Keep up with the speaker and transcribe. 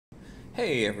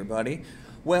Hey everybody.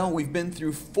 Well, we've been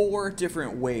through 4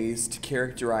 different ways to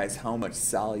characterize how much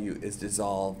solute is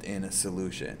dissolved in a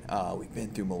solution. We've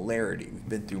been through molarity, we've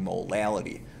been through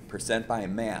molality, percent by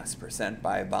mass, percent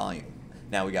by volume.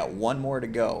 Now we got one more to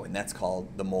go, and that's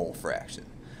called the mole fraction.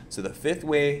 So the 5th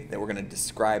way that we're going to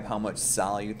describe how much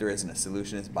solute there is in a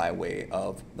solution is by way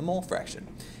of the mole fraction.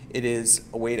 It is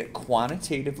a way to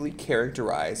quantitatively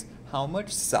characterize how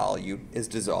much solute is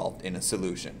dissolved in a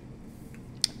solution.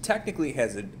 Technically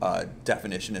has a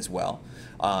definition as well.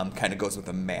 Kind of goes with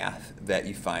the math that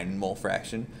you find in mole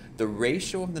fraction. The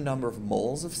ratio of the number of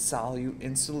moles of solute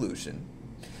in solution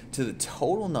to the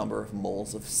total number of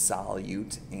moles of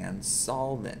solute and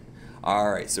solvent.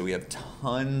 Alright, so we have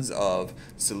tons of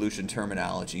solution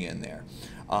terminology in there.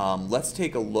 Let's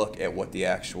take a look at what the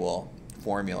actual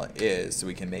formula is so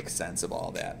we can make sense of all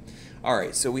that.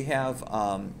 Alright, so we have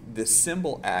this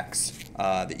symbol X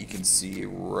that you can see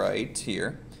right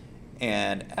here,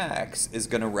 and X is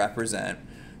going to represent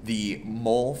the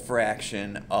mole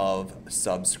fraction of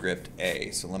subscript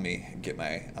A. So let me get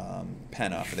my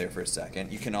pen off of there for a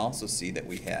second. You can also see that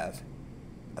we have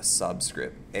a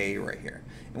subscript A right here.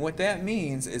 And what that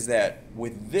means is that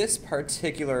with this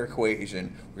particular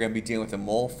equation, we're going to be dealing with a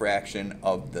mole fraction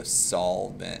of the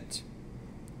solvent.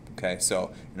 Okay,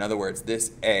 so in other words,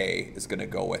 this A is going to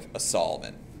go with a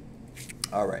solvent.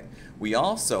 All right, we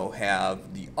also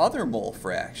have the other mole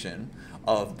fraction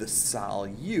of the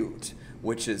solute,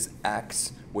 which is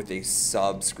X with a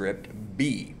subscript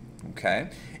B. Okay,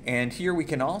 and here we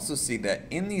can also see that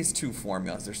in these two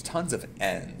formulas, there's tons of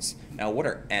N's. Now, what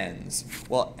are N's?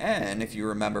 Well, N, if you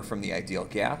remember from the ideal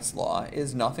gas law,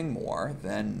 is nothing more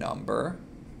than number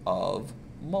of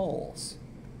moles.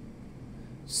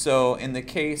 So in the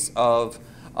case of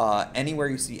anywhere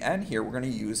you see N here, we're going to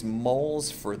use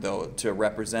moles for to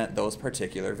represent those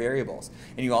particular variables.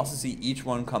 And you also see each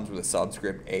one comes with a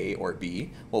subscript A or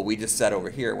B. Well, we just said over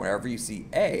here, whenever you see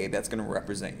A, that's going to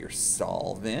represent your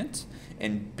solvent,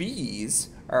 and B's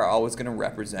are always going to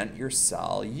represent your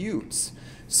solutes.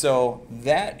 So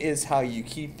that is how you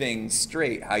keep things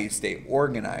straight, how you stay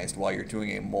organized while you're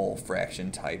doing a mole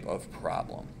fraction type of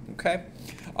problem. Okay?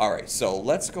 All right, so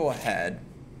let's go ahead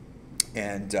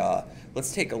and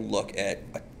let's take a look at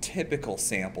a typical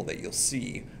sample that you'll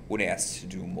see when asked to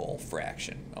do mole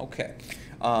fraction. Okay,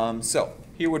 so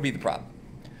here would be the problem.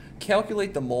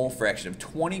 Calculate the mole fraction of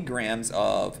 20 grams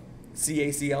of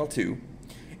CaCl2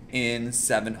 in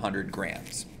 700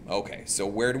 grams. Okay, so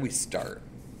where do we start?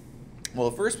 Well,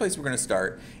 the first place we're going to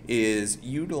start is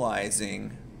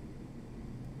utilizing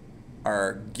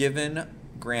our given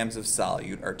grams of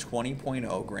solute, our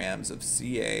 20.0 grams of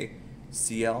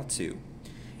CaCl2.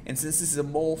 And since this is a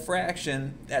mole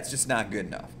fraction, that's just not good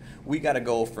enough. We got to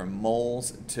go from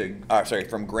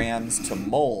from grams to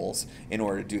moles in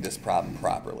order to do this problem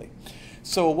properly.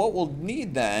 So what we'll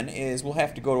need then is we'll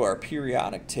have to go to our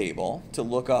periodic table to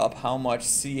look up how much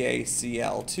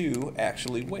CaCl2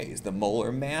 actually weighs, the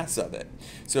molar mass of it.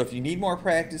 So if you need more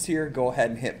practice here, go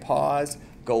ahead and hit pause,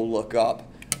 go look up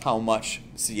how much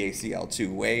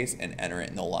CaCl2 weighs and enter it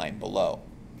in the line below.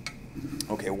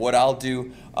 Okay, what I'll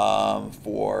do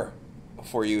for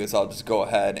you is I'll just go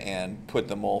ahead and put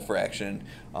the mole fraction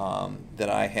that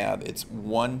I have. It's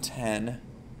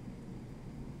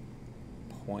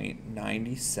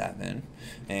 110.97,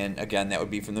 and again, that would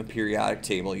be from the periodic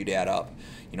table. You'd add up,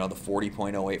 you know, the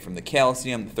 40.08 from the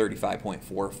calcium, the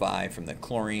 35.45 from the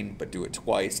chlorine, but do it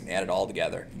twice and add it all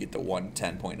together. You get the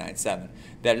 110.97.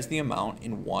 That is the amount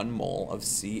in 1 mole of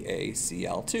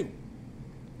CaCl2.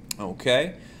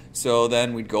 Okay. So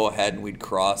then we'd go ahead and we'd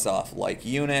cross off like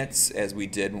units as we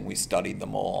did when we studied the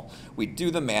mole. We'd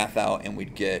do the math out and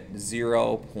we'd get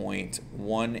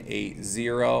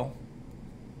 0.180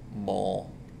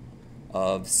 mole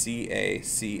of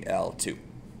CaCl2.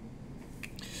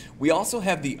 We also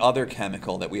have the other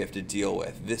chemical that we have to deal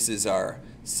with. This is our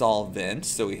solvent,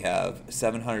 so we have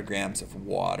 700 grams of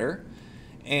water.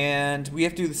 And we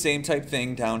have to do the same type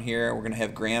thing down here. We're going to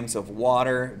have grams of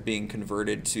water being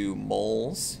converted to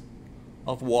moles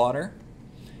of water.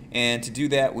 And to do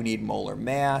that, we need molar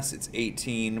mass. It's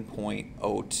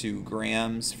 18.02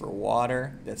 grams for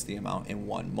water. That's the amount in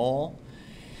 1 mole.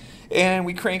 And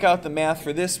we crank out the math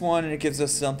for this one, and it gives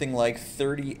us something like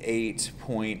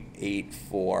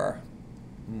 38.84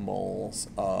 moles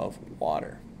of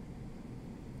water.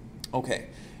 Okay,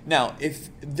 now if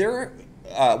they're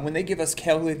when they give us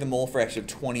calculate the mole fraction of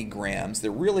 20 grams,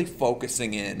 they're really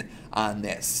focusing in on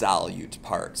that solute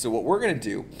part. So what we're going to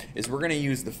do is we're going to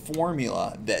use the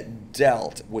formula that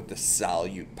dealt with the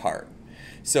solute part.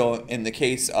 So in the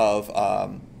case of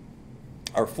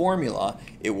our formula,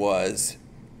 it was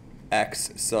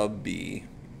x sub b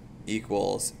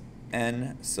equals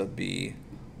n sub b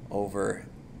over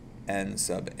n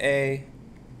sub a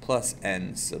plus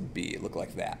n sub b. Look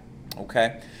like that.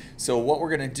 Okay, so what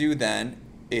we're going to do then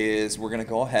is we're going to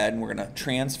go ahead and we're going to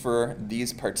transfer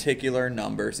these particular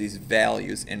numbers, these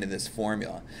values, into this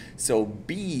formula. So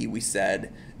b, we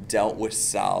said, dealt with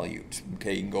solute.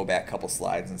 Okay, you can go back a couple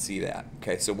slides and see that.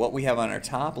 Okay, so what we have on our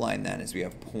top line then is we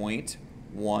have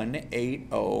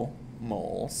 0.180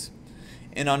 moles,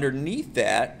 and underneath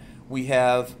that we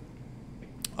have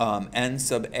n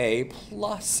sub a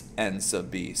plus n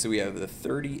sub b. So we have the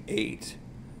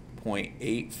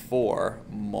 38.84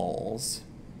 moles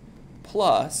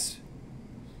plus,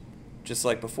 just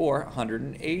like before,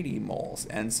 180 moles.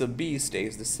 N sub b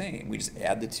stays the same. We just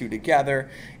add the two together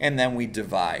and then we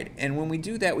divide. And when we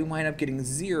do that, we wind up getting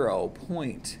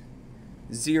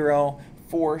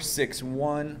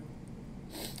 0.0461.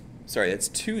 Sorry, that's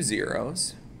 2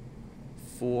 zeros.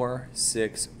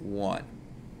 461.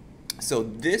 So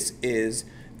this is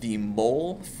the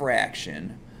mole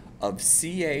fraction of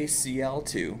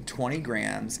CaCl2, 20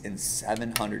 grams in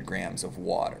 700 grams of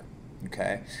water.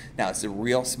 Okay, now it's a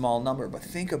real small number, but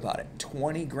think about it,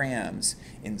 20 grams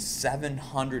in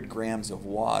 700 grams of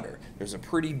water. There's a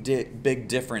pretty big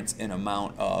difference in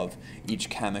amount of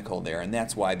each chemical there, and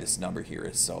that's why this number here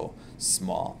is so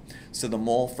small. So the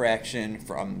mole fraction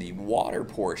from the water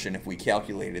portion, if we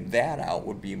calculated that out,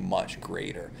 would be much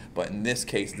greater. But in this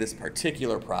case, this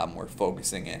particular problem, we're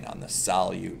focusing in on the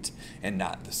solute and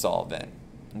not the solvent.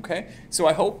 Okay, so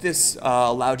I hope this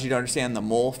allowed you to understand the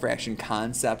mole fraction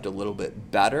concept a little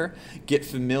bit better. Get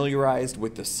familiarized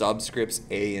with the subscripts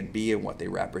A and B and what they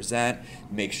represent.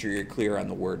 Make sure you're clear on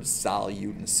the words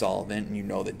solute and solvent and you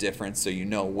know the difference so you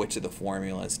know which of the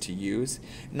formulas to use.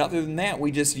 And other than that,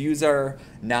 we just use our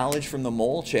knowledge from the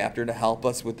mole chapter to help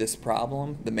us with this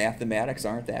problem. The mathematics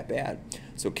aren't that bad.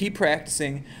 So keep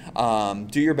practicing,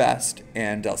 do your best,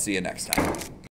 and I'll see you next time.